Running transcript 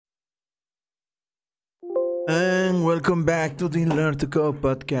And welcome back to the LearnToCode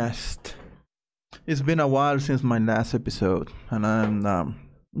podcast. It's been a while since my last episode, and I'm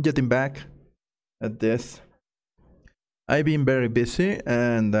getting back at this. I've been very busy,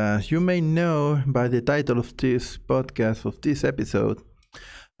 and as you may know by the title of this podcast, of this episode,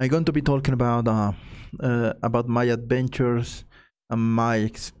 I'm going to be talking about my adventures and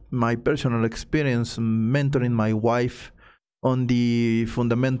my personal experience mentoring my wife on the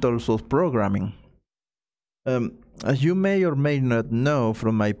fundamentals of programming. As you may or may not know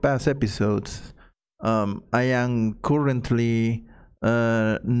from my past episodes, I am currently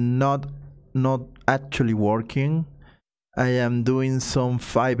not actually working. I am doing some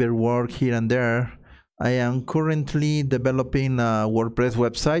Fiverr work here and there. I am currently developing a WordPress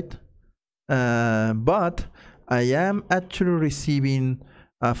website, but I am actually receiving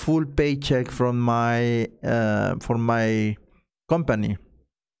a full paycheck from my company.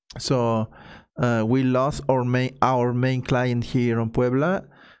 So we lost our main client here in Puebla.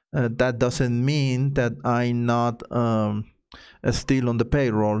 That doesn't mean that I'm not still on the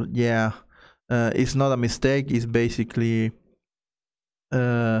payroll. Yeah, it's not a mistake. It's basically,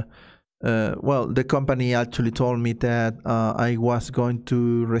 well, the company actually told me that I was going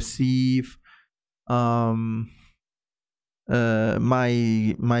to receive my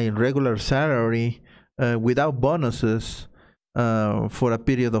regular salary without bonuses for a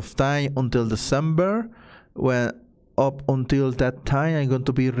period of time until December. When up until that time, I'm going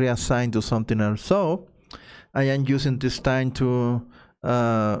to be reassigned to something else. So I am using this time to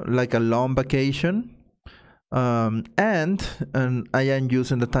like a long vacation, and I am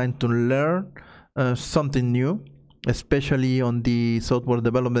using the time to learn something new, especially on the software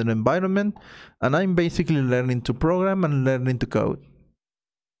development environment. And I'm basically learning to program and learning to code.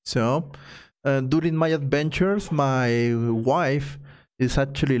 So during my adventures, my wife is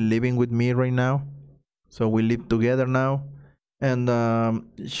actually living with me right now. So we live together now. And her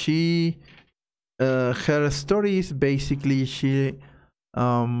story is basically she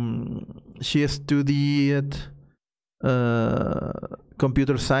studied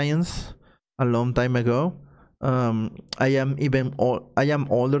computer science a long time ago. I am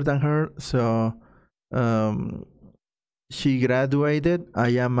older than her, so she graduated. I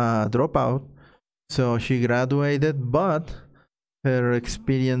am a dropout, so she graduated, but her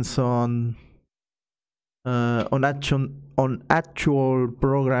experience on actual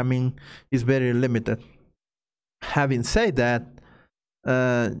programming is very limited. Having said that,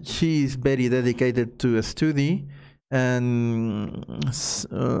 she is very dedicated to study, and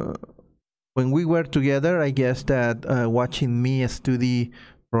when we were together, I guess that watching me study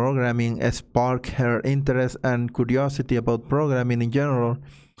programming sparked her interest and curiosity about programming in general.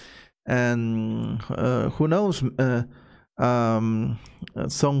 And who knows,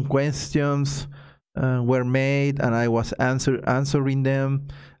 some questions were made, and I was answering them,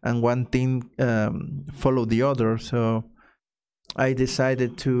 and one thing followed the other. So I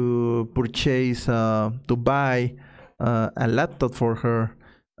decided to buy a laptop for her,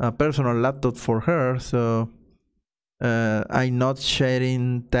 a personal laptop for her. So I'm not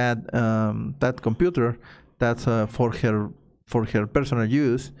sharing that computer. That's for her personal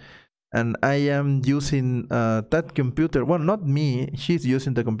use, and I am using that computer. Well, not me. She's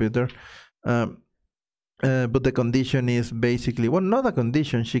using the computer. But the condition is basically, well, not a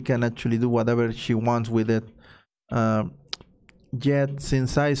condition. She can actually do whatever she wants with it. Yet,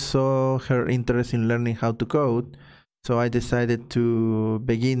 since I saw her interest in learning how to code, so I decided to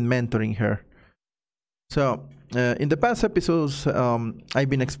begin mentoring her. So, in the past episodes, I've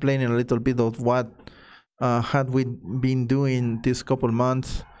been explaining a little bit of what had we been doing this couple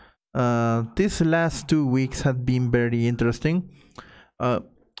months. These last 2 weeks have been very interesting.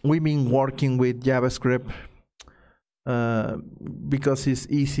 We've been working with JavaScript because it's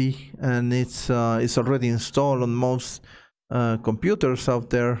easy, and it's already installed on most computers out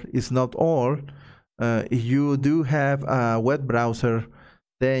there. It's not all. If you do have a web browser,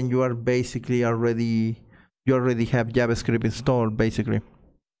 then you are basically you already have JavaScript installed, basically.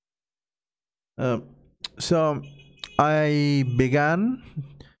 So I began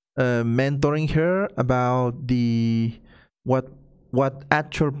mentoring her about what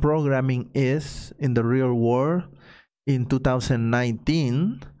actual programming is in the real world in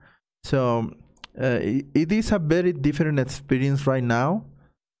 2019. So it is a very different experience right now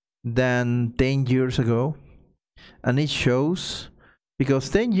than 10 years ago, and it shows, because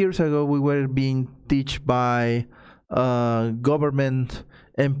 10 years ago we were being taught by government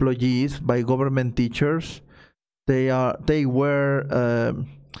employees, by government teachers. They were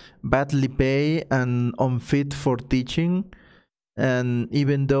badly paid and unfit for teaching. And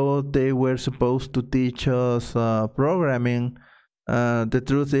even though they were supposed to teach us programming, the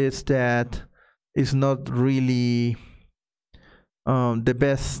truth is that it's not really the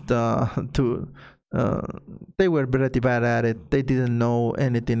best they were pretty bad at it. They didn't know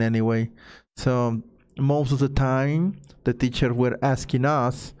anything anyway. So most of the time, the teachers were asking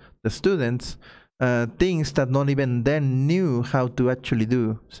us, the students, things that not even then knew how to actually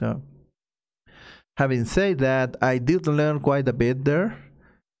do. So having said that, I did learn quite a bit there,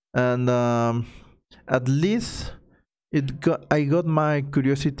 and at least I got my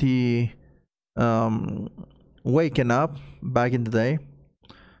curiosity waking up back in the day.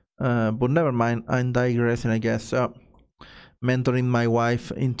 But never mind, I'm digressing, I guess. Mentoring my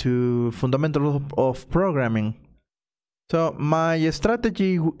wife into fundamentals of programming. So my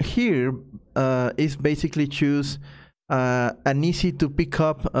strategy here is basically choose an easy to pick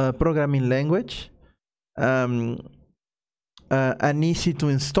up programming language, an easy to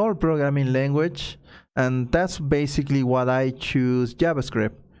install programming language, and that's basically what I choose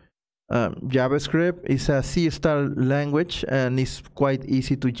JavaScript. JavaScript is a C-style language and it's quite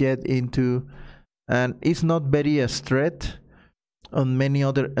easy to get into, and it's not very strict on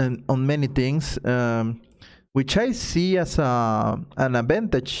many things, which I see as an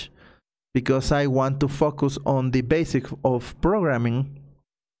advantage, because I want to focus on the basics of programming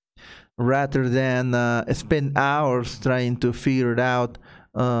rather than spend hours trying to figure out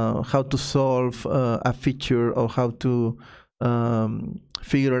how to solve a feature, or how to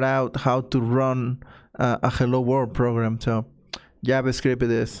figure out how to run a Hello World program. So JavaScript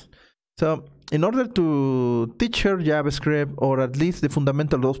it is. So in order to teach her JavaScript, or at least the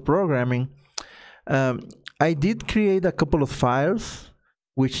fundamentals of programming, I did create a couple of files,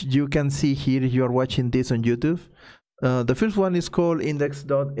 which you can see here if you are watching this on YouTube. The first one is called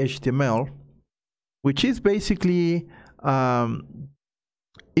index.html, which is basically a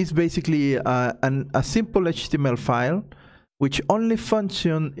simple HTML file, which only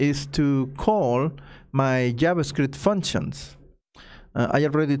function is to call my JavaScript functions. I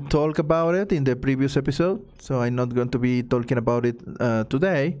already talked about it in the previous episode, so I'm not going to be talking about it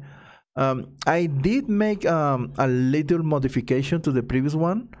today. I did make a little modification to the previous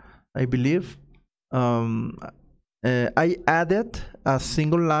one, I believe. I added a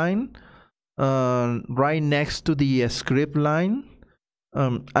single line right next to the script line.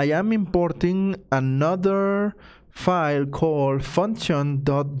 I am importing another file called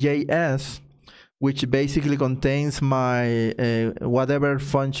function.js, which basically contains my whatever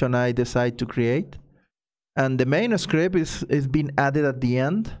function I decide to create. And the main script is being added at the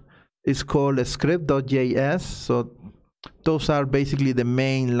end. It's called script.js. So those are basically the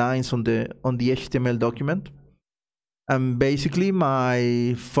main lines on the HTML document. And basically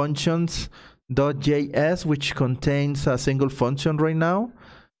my functions.js, which contains a single function right now,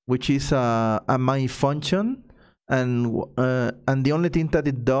 which is a my function. And the only thing that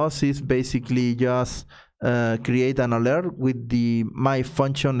it does is basically just create an alert with the my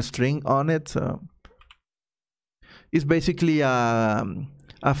function string on it. So it's basically a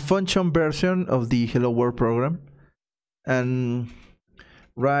function version of the Hello World program. And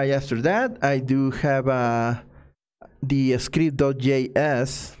right after that, I do have the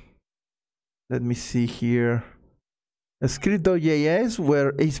script.js. Let me see here. Script.js,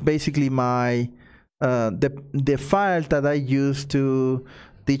 where it's basically my the file that I use to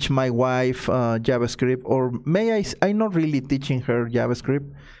teach my wife JavaScript, or I'm not really teaching her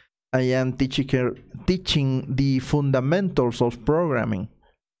JavaScript. I am teaching the fundamentals of programming.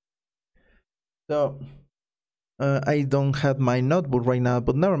 So I don't have my notebook right now,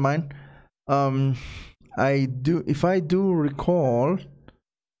 but never mind. If I do recall,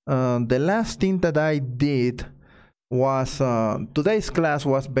 the last thing that I did was today's class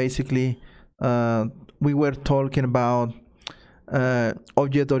was basically we were talking about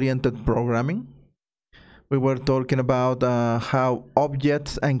object-oriented programming. We were talking about how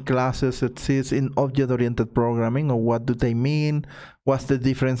objects and classes exist in object-oriented programming, or what do they mean, what's the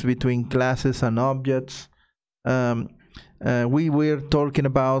difference between classes and objects. We were talking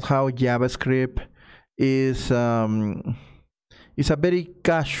about how JavaScript is a very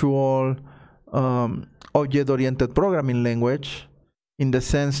casual object-oriented programming language, in the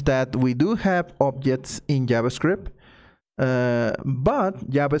sense that we do have objects in JavaScript, but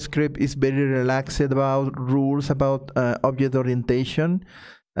JavaScript is very relaxed about rules about object orientation,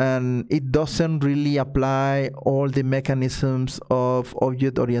 and it doesn't really apply all the mechanisms of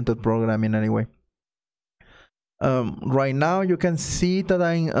object-oriented programming anyway. Right now you can see that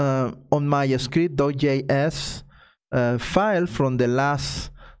I'm on my script.js file from the last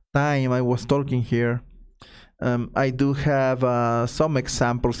time I was talking here. I do have some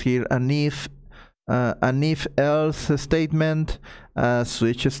examples here: an if else statement, a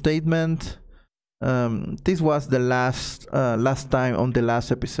switch statement. This was the last time on the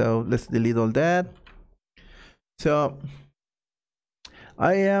last episode. Let's delete all that. So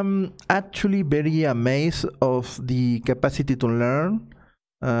I am actually very amazed of the capacity to learn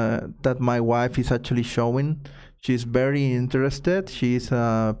that my wife is actually showing. She's very interested. She's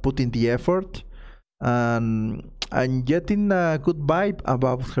putting the effort, and I'm getting a good vibe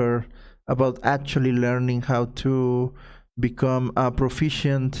about her, about actually learning how to become a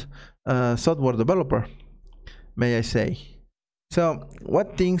proficient software developer, may I say. So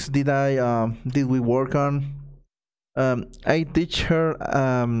what things did we work on? I teach her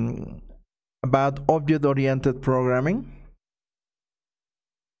about object-oriented programming.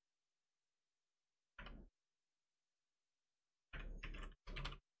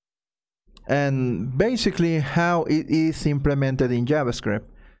 And basically how it is implemented in JavaScript.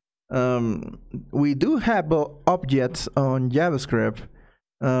 We do have objects on JavaScript.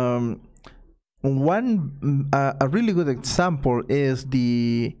 A really good example is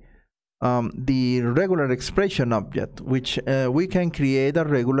the regular expression object, which we can create a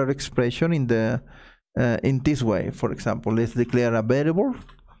regular expression in this way. For example, let's declare a variable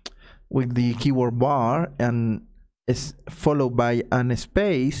with the keyword bar and is followed by an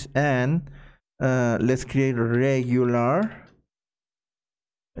space, and let's create a regular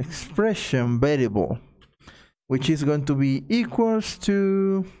expression variable, which is going to be equals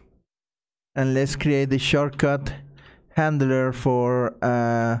to, and let's create the shortcut handler for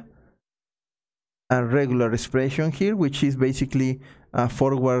a regular expression here, which is basically a /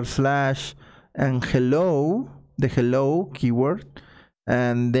 and hello, the hello keyword,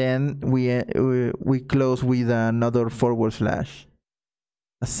 and then we close with another /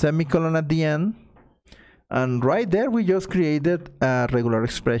 a semicolon at the end, and right there we just created a regular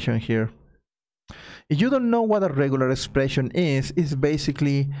expression here. If you don't know what a regular expression is, it's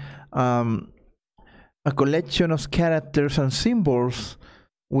basically a collection of characters and symbols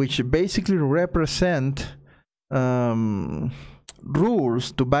which basically represent rules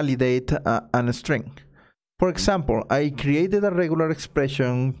to validate a string. For example, I created a regular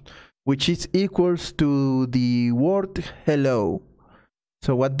expression which is equals to the word hello.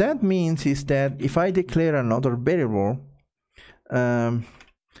 So what that means is that if I declare another variable,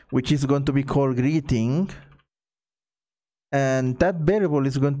 which is going to be called greeting, and that variable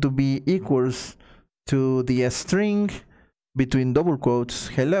is going to be equals to the string between double quotes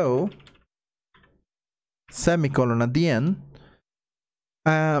hello, semicolon at the end.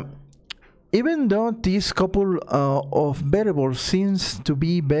 Even though this couple of variables seems to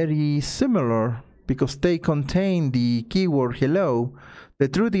be very similar because they contain the keyword hello, the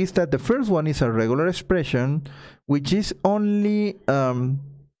truth is that the first one is a regular expression, which is only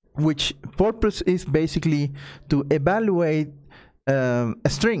which purpose is basically to evaluate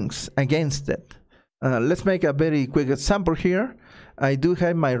strings against it. Let's make a very quick example here. I do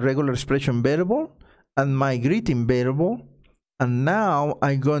have my regular expression variable and my greeting variable, and now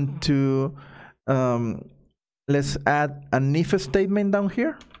I'm going to let's add an if statement down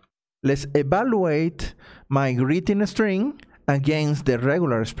here. Let's evaluate my greeting string against the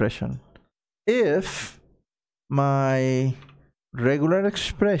regular expression. If my regular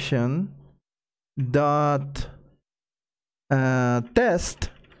expression dot test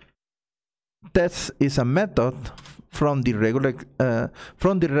is a method from the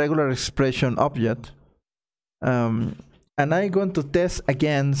regular expression object, and I'm going to test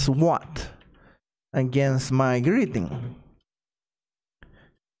against what? Against my greeting.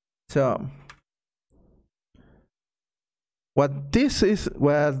 So what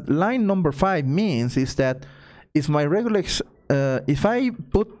line number 5 means is that if my if I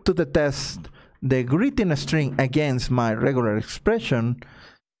put to the test the greeting string against my regular expression,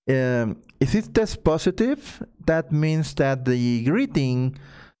 if it tests positive, that means that the greeting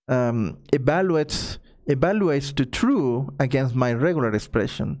evaluates to true against my regular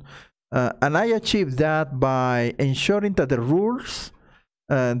expression. And I achieved that by ensuring that the rules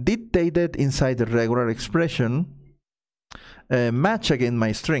dictated inside the regular expression match against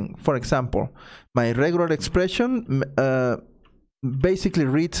my string. For example, my regular expression basically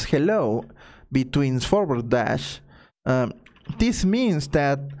reads hello between /. This means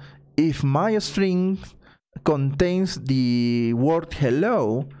that if my string contains the word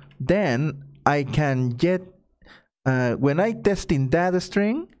hello, then I can get, when I test in that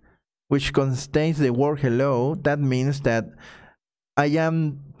string, which contains the word hello, that means that I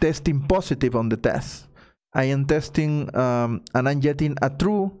am testing positive on the test. I am testing and I'm getting a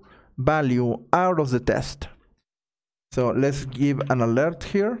true value out of the test. So let's give an alert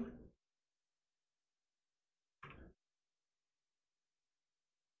here.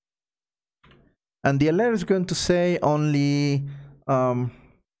 And the alert is going to say only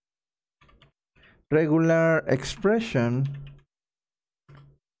regular expression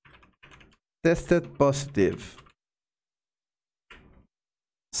tested positive.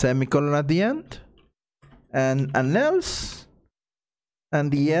 Semicolon at the end. And an else.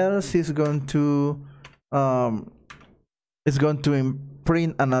 And the else is going to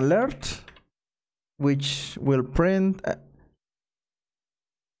print an alert, which will print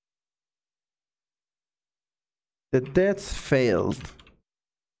the test failed.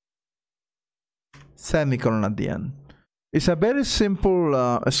 Semicolon at the end. It's a very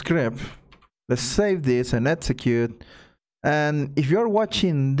simple script. Let's save this and execute. And if you're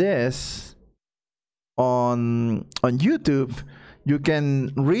watching this on YouTube, you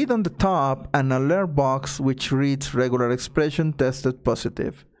can read on the top an alert box which reads regular expression tested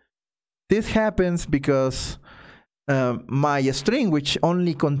positive. This happens because my string, which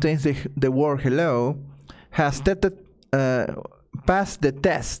only contains the word hello, has passed the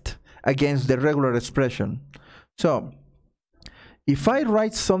test against the regular expression. So if I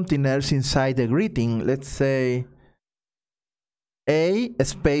write something else inside the greeting, let's say a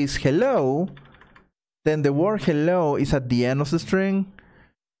space hello, then the word hello is at the end of the string,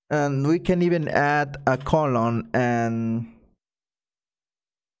 and we can even add a colon and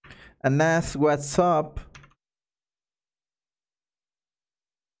ask what's up.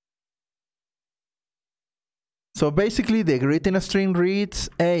 So basically the greeting string reads,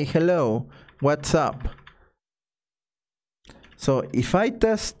 hey, hello, what's up? So if I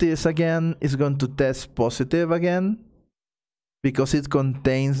test this again, it's going to test positive again because it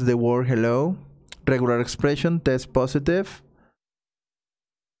contains the word hello. Regular expression test positive.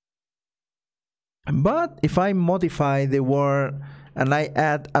 But if I modify the word and I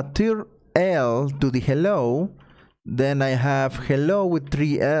add a third L to the hello, then I have hello with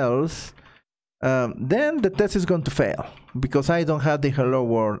 3 L's. Then the test is going to fail because I don't have the hello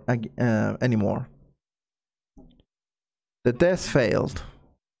word anymore. The test failed.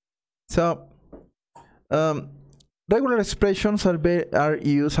 So regular expressions are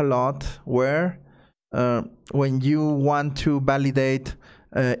used a lot where when you want to validate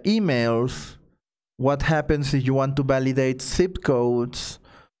emails, what happens if you want to validate zip codes,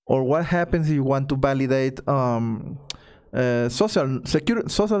 or what happens if you want to validate social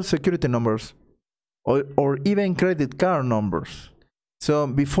security numbers, or even credit card numbers. So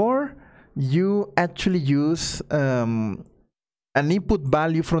before you actually use an input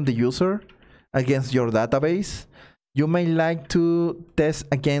value from the user against your database, you may like to test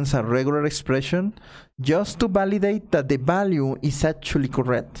against a regular expression just to validate that the value is actually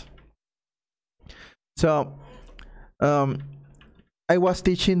correct. So I was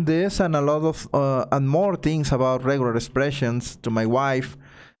teaching this and a lot of and more things about regular expressions to my wife,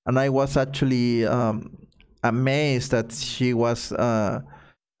 and I was actually amazed that she was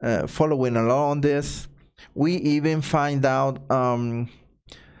following along on this. We even find out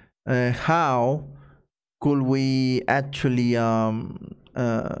how could we actually,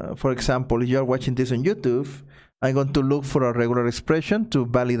 for example, if you're watching this on YouTube, I'm going to look for a regular expression to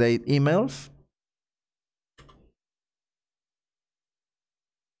validate emails.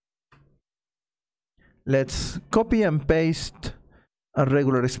 Let's copy and paste a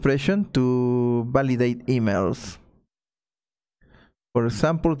regular expression to validate emails. For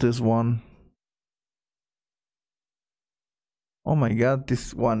example, this one. Oh my God,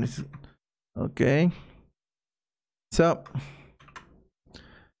 this one is okay. So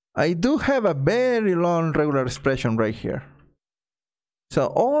I do have a very long regular expression right here. So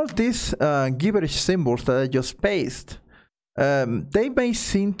all these gibberish symbols that I just pasted, they may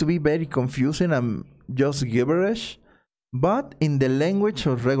seem to be very confusing and just gibberish, but in the language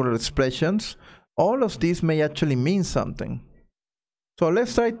of regular expressions, all of these may actually mean something. So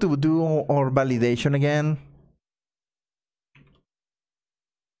let's try to do our validation again.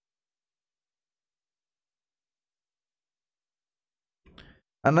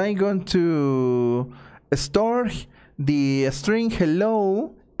 And I'm going to store the string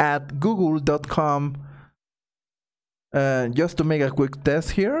hello at google.com just to make a quick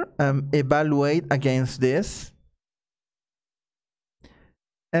test here and evaluate against this.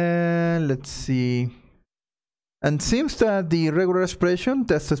 And let's see. And seems that the regular expression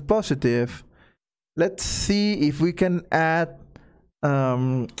test is positive. Let's see if we can add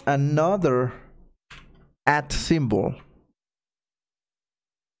another @ symbol.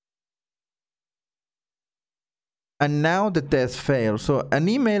 And now the test failed. So an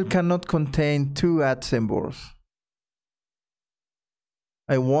email cannot contain 2 @ symbols.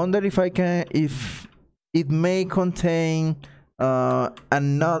 I wonder if if it may contain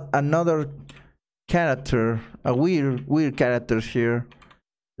another character, a weird character here.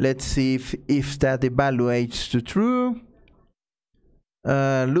 Let's see if that evaluates to true.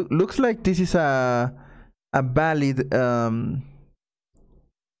 Looks like this is a valid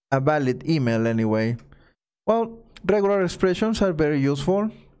email anyway. Well, regular expressions are very useful.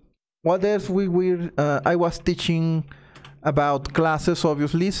 What else I was teaching about classes,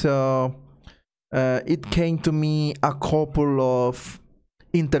 obviously, so it came to me a couple of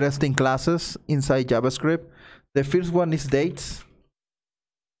interesting classes inside JavaScript. The first one is dates.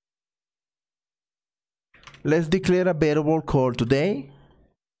 Let's declare a variable called today,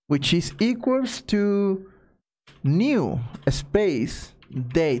 which is equals to new space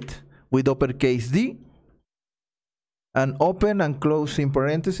date with uppercase D, and open and close in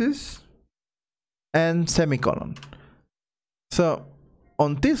parentheses, and semicolon. So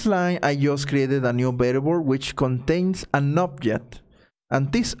on this line, I just created a new variable which contains an object,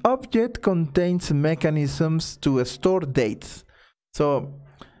 and this object contains mechanisms to store dates. So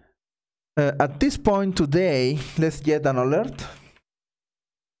at this point today, let's get an alert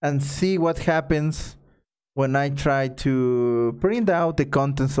and see what happens when I try to print out the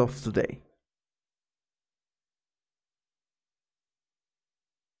contents of today.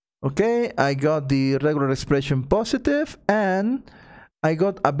 Okay, I got the regular expression positive, and I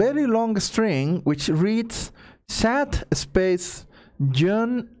got a very long string which reads sat space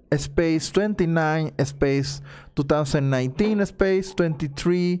June space 29 space 2019 space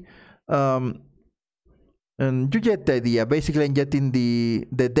 23. And you get the idea. Basically, I'm getting the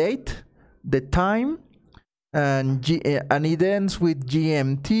date, the time, and it ends with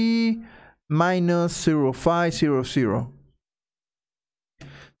GMT minus 0500.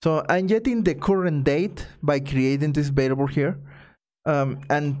 So I'm getting the current date by creating this variable here.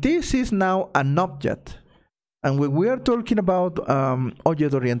 And this is now an object. And when we are talking about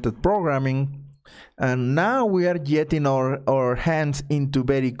object-oriented programming, and now we are getting our hands into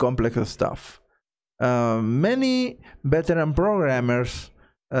very complex stuff. Many veteran programmers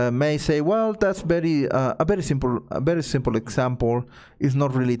may say, well, that's a very simple example. It's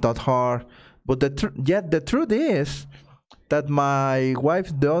not really that hard. But yet the truth is that my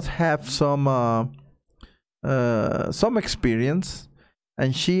wife does have some experience,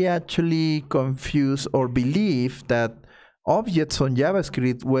 and she actually confused or believed that objects on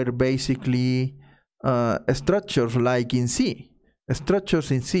JavaScript were basically structures like in C.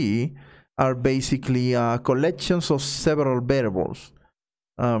 Structures in C are basically collections of several variables.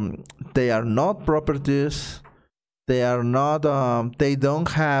 They are not properties. They are not. They don't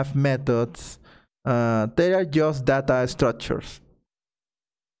have methods. They are just data structures.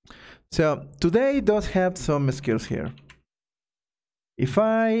 So today does have some skills here. If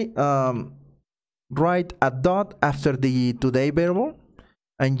I write a dot after the today variable,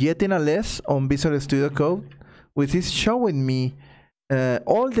 I'm getting a list on Visual Studio Code, which is showing me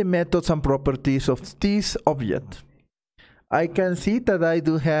all the methods and properties of this object. I can see that I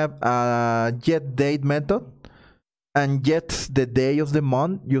do have a getDate method and gets the day of the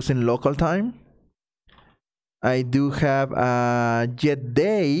month using local time. I do have a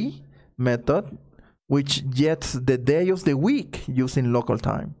getDay method which gets the day of the week using local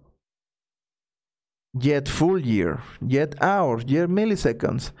time. Get full year, get hours, get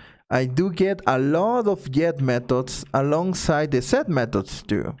milliseconds. I do get a lot of get methods alongside the set methods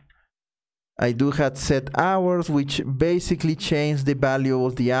too. I do have set hours, which basically change the value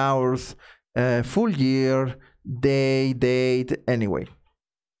of the hours, full year, day, date, anyway.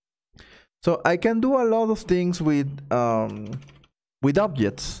 So I can do a lot of things with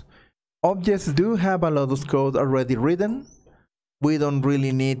objects. Objects do have a lot of code already written. We don't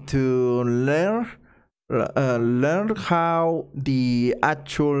really need to learn how the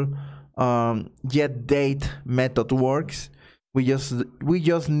actual getDate method works. We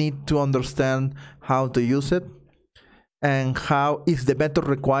just need to understand how to use it, and how, if the method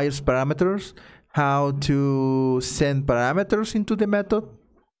requires parameters, how to send parameters into the method.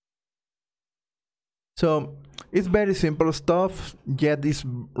 So it's very simple stuff, yet it's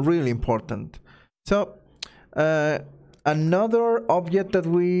really important. So another object that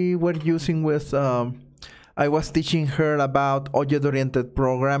we were using was, I was teaching her about object-oriented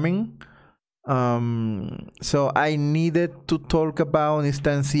programming. So I needed to talk about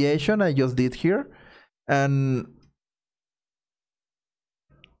instantiation. I just did here. And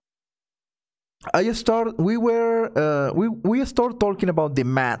we start talking about the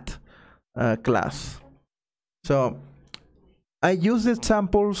math class. So I use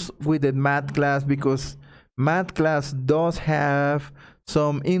examples with the math class because math class does have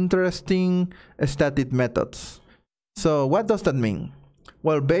some interesting static methods. So what does that mean?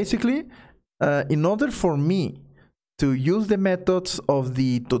 Well, basically, in order for me to use the methods of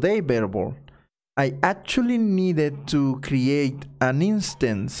the today variable, I actually needed to create an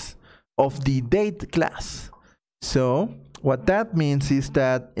instance of the date class. So what that means is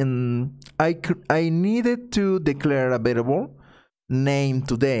that I needed to declare a variable named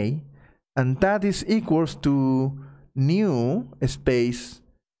today, and that is equals to new space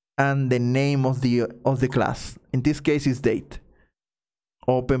and the name of the class. In this case is date.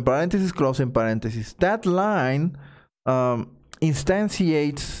 Open parenthesis, closing parenthesis. That line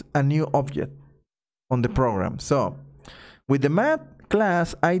instantiates a new object on the program. So with the math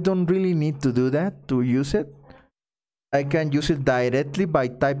class, I don't really need to do that to use it. I can use it directly by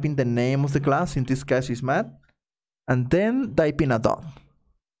typing the name of the class, in this case is math, and then typing a dot.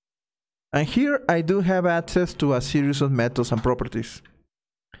 And here I do have access to a series of methods and properties.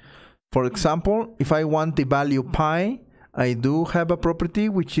 For example, if I want the value pi, I do have a property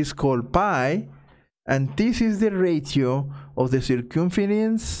which is called pi, and this is the ratio of the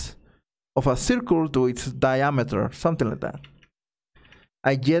circumference of a circle to its diameter, something like that.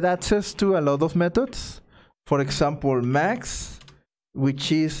 I get access to a lot of methods. For example, max,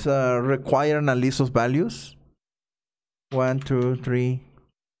 which is requiring a list of values. 1, 2, 3.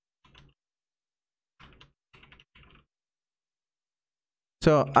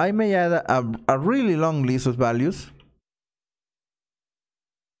 So I may add a really long list of values.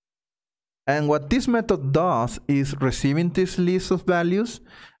 And what this method does is receiving this list of values,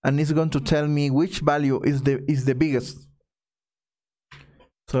 and it's going to tell me which value is the biggest.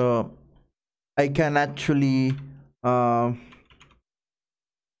 So I can actually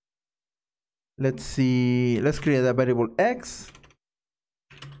let's see, let's create a variable x.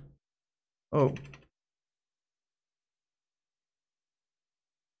 Oh,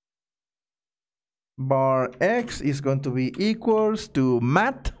 bar x is going to be equals to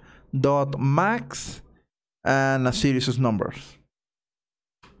math.max and a series of numbers.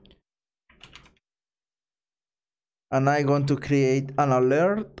 And I'm going to create an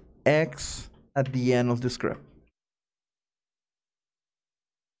alert x at the end of the script.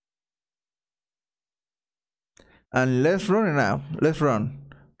 And let's run it now. Let's run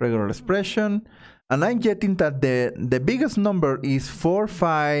regular expression. And I'm getting that the biggest number is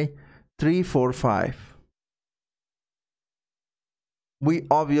 45345. We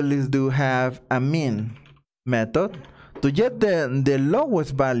obviously do have a min method to get the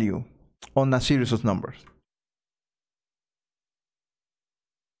lowest value on a series of numbers.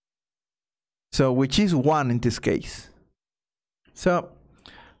 So which is 1 in this case. So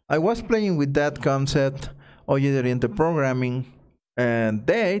I was playing with that concept, object-oriented programming, and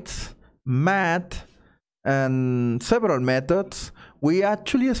dates, math, and several methods. We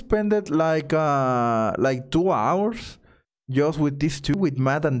actually spent like 2 hours just with these two, with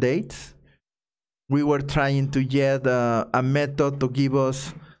math and dates. We were trying to get a method to give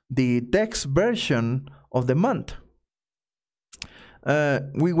us the text version of the month.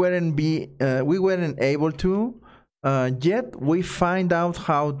 We weren't able to, yet we find out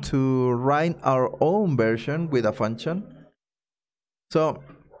how to write our own version with a function. So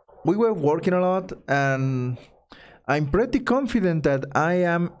we were working a lot, and I'm pretty confident that I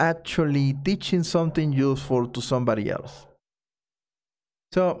am actually teaching something useful to somebody else.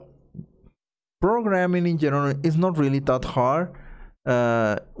 So programming in general is not really that hard.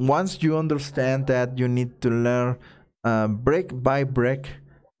 Once you understand that you need to learn brick by brick,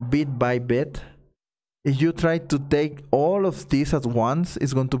 bit by bit. If you try to take all of this at once,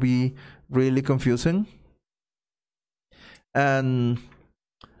 it's going to be really confusing. And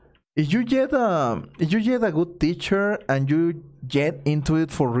if you get a good teacher and you get into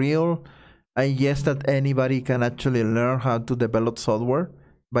it for real, I guess that anybody can actually learn how to develop software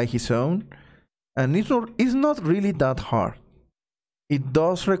by his own. And it's not really that hard. It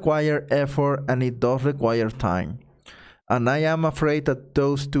does require effort, and it does require time. And I am afraid that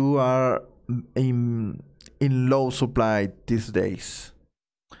those two are in low supply these days.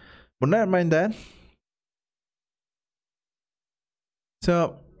 But never mind that.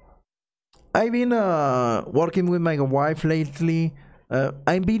 So I've been working with my wife lately.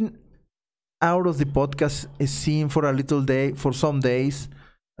 I've been out of the podcast scene for some days.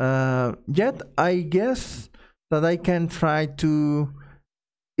 Yet I guess that I can try to,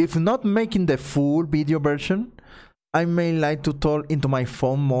 if not making the full video version, I may like to talk into my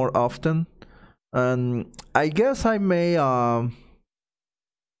phone more often. And I guess I may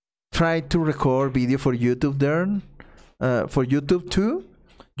try to record video for YouTube there, for YouTube too,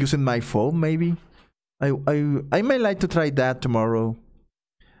 using my phone maybe. I may like to try that tomorrow.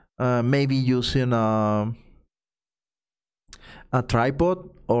 maybe using a tripod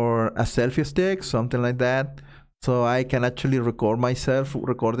or a selfie stick, something like that, so I can actually record myself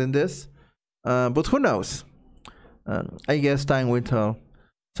recording this. But who knows? I guess time will tell.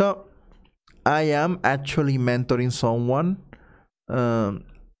 So I am actually mentoring someone.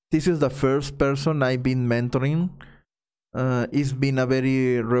 This is the first person I've been mentoring. It's been a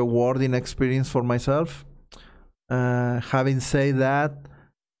very rewarding experience for myself. Having said that,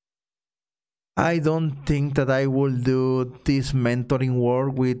 I don't think that I will do this mentoring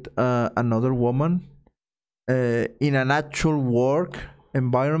work with another woman in an actual work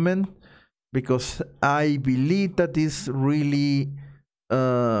environment, because I believe that is really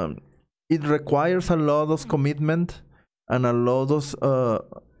it requires a lot of commitment and a lot of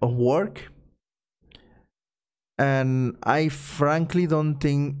work, and I frankly don't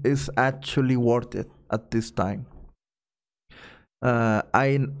think it's actually worth it at this time.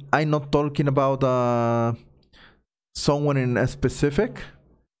 I'm not talking about someone in a specific,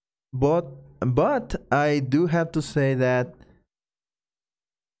 but I do have to say that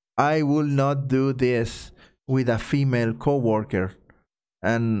I will not do this with a female coworker,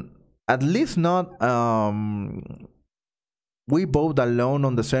 and at least not we both alone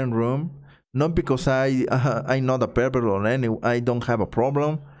on the same room. Not because I'm not a pervert or I don't have a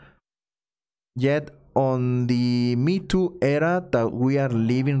problem. Yet on the Me Too era that we are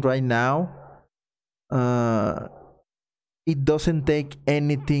living right now, it doesn't take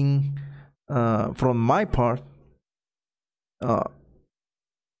anything from my part to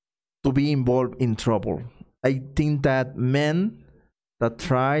be involved in trouble. I think that men that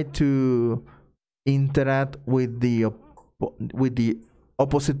try to interact with the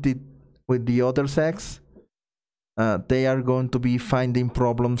opposite, with the other sex, they are going to be finding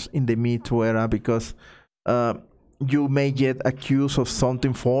problems in the Me Too era, because you may get accused of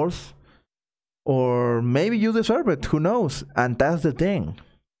something false, or maybe you deserve it, who knows? And that's the thing.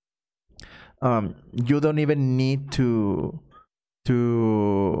 You don't even need to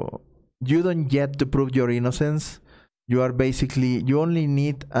you don't get to prove your innocence. You only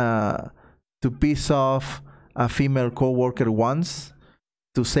need to piss off a female coworker once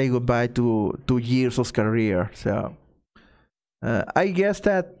to say goodbye to 2 years of career. So I guess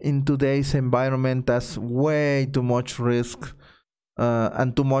that in today's environment, that's way too much risk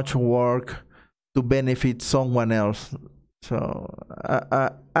and too much work to benefit someone else. So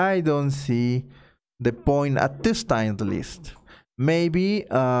I don't see the point at this time, at least. Maybe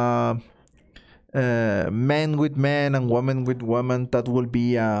men with men and women with women, that will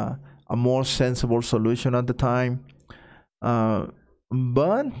be a more sensible solution at the time.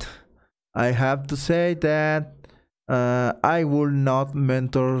 But I have to say that I will not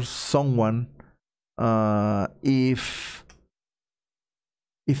mentor someone if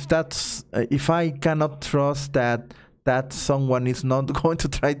I cannot trust that someone is not going to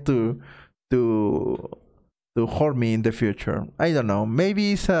try to hurt me in the future. I don't know.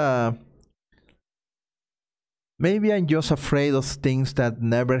 Maybe maybe I'm just afraid of things that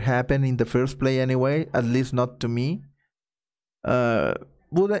never happen in the first place anyway. At least not to me.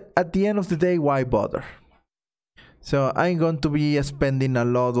 But at the end of the day, why bother? So I'm going to be spending a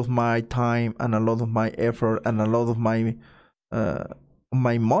lot of my time and a lot of my effort and a lot of my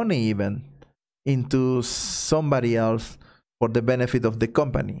money even into somebody else for the benefit of the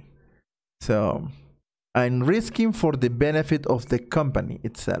company. So I'm risking for the benefit of the company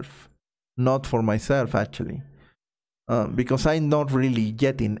itself, not for myself actually, because I'm not really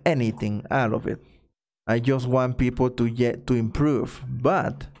getting anything out of it. I just want people to improve,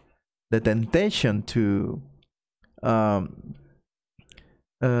 but the temptation to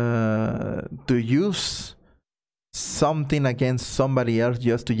use something against somebody else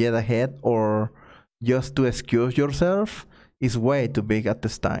just to get ahead or just to excuse yourself is way too big at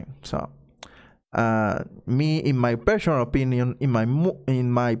this time. So me, in my personal opinion,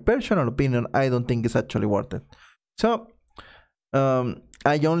 I don't think it's actually worth it. So I'm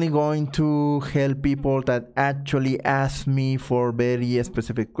only going to help people that actually ask me for very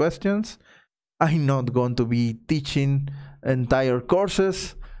specific questions. I'm not going to be teaching entire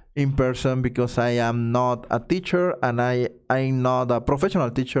courses in person, because I am not a teacher, and I'm not a professional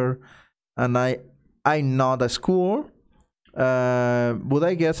teacher, and I'm not a school. But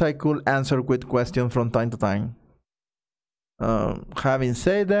I guess I could answer quick questions from time to time. Having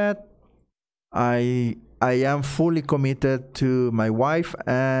said that, I am fully committed to my wife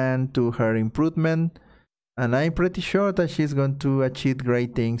and to her improvement, and I'm pretty sure that she's going to achieve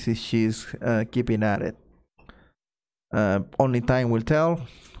great things if she's keeping at it. Only time will tell.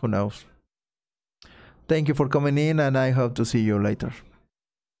 Who knows? Thank you for coming in, and I hope to see you later.